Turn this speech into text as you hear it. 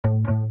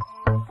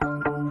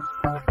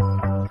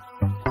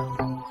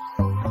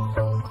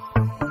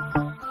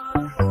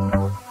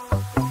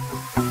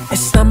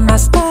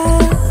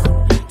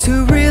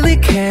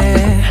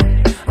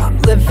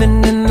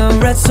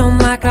Cigarettes on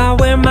like I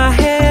wear my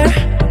hair.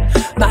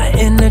 My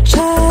inner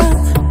child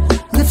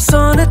lives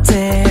on a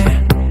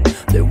dare.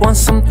 They want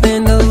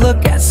something to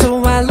look at,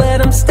 so I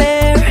let them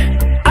stare.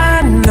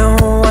 I know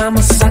I'm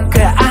a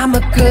sucker, I'm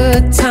a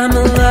good time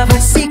to love. I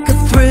seek a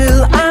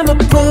thrill, I'm a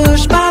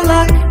push by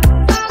luck.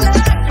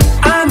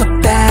 I'm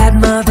a bad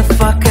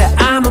motherfucker,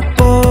 I'm a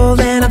bull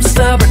and I'm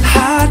stubborn,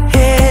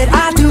 hardhead.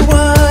 I do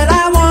what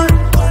I want.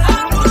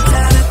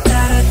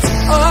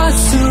 Oh,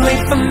 it's too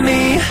late for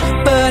me,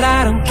 but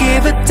I don't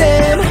give a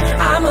damn.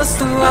 I must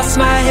have lost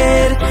my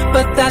head,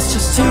 but that's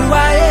just who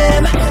I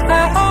am.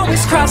 I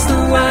always cross the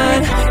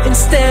line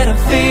instead of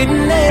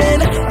fading in.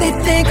 They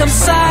think I'm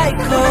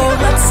psycho,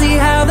 let's see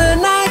how the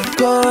night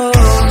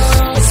goes.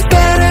 It's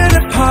better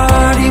to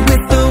party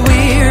with the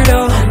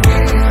weirdo.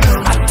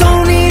 I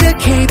don't need a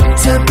cape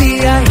to be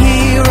a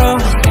hero.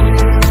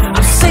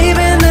 I'm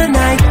saving the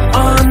night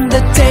on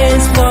the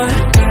dance floor.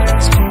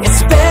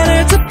 It's better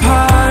to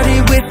party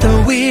with the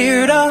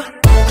weirdo.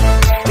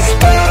 It's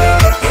better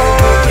to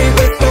party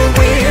with the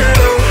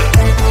weirdo.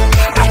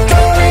 I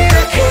don't need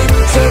a cape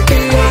to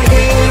be a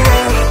hero.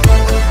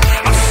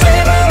 I'm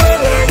saving the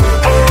night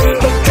on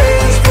the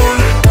dance floor.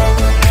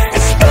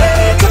 It's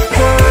better to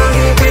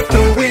party with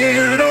the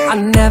weirdo. I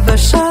never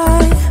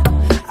shy,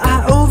 I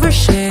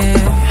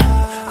overshare.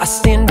 I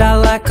stand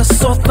out like a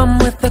sore thumb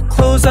with the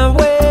clothes I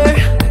wear.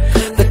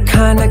 The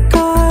kind of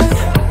guy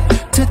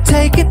to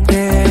take it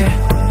there.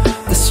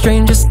 The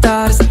strangest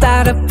artist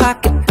out of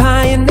pocket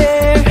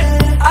pioneer.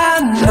 I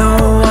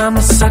know I'm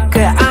a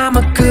sucker, I'm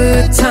a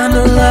good time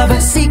to love. I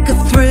seek a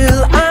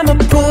thrill, I'm a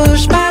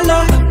push my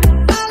luck.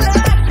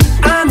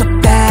 I'm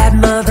a bad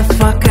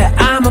motherfucker,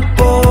 I'm a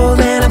bull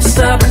and I'm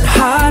stubborn,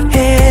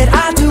 hardhead.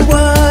 I do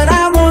what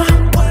I want.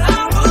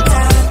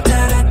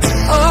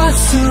 Oh,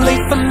 it's too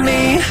late for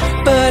me,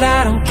 but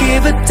I don't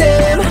give a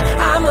damn.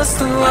 I must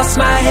have lost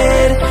my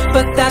head,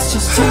 but that's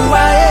just who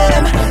I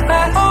am.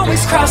 I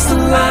always cross the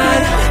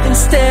line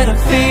instead of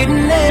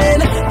fading in.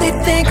 They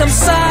think I'm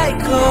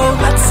psycho,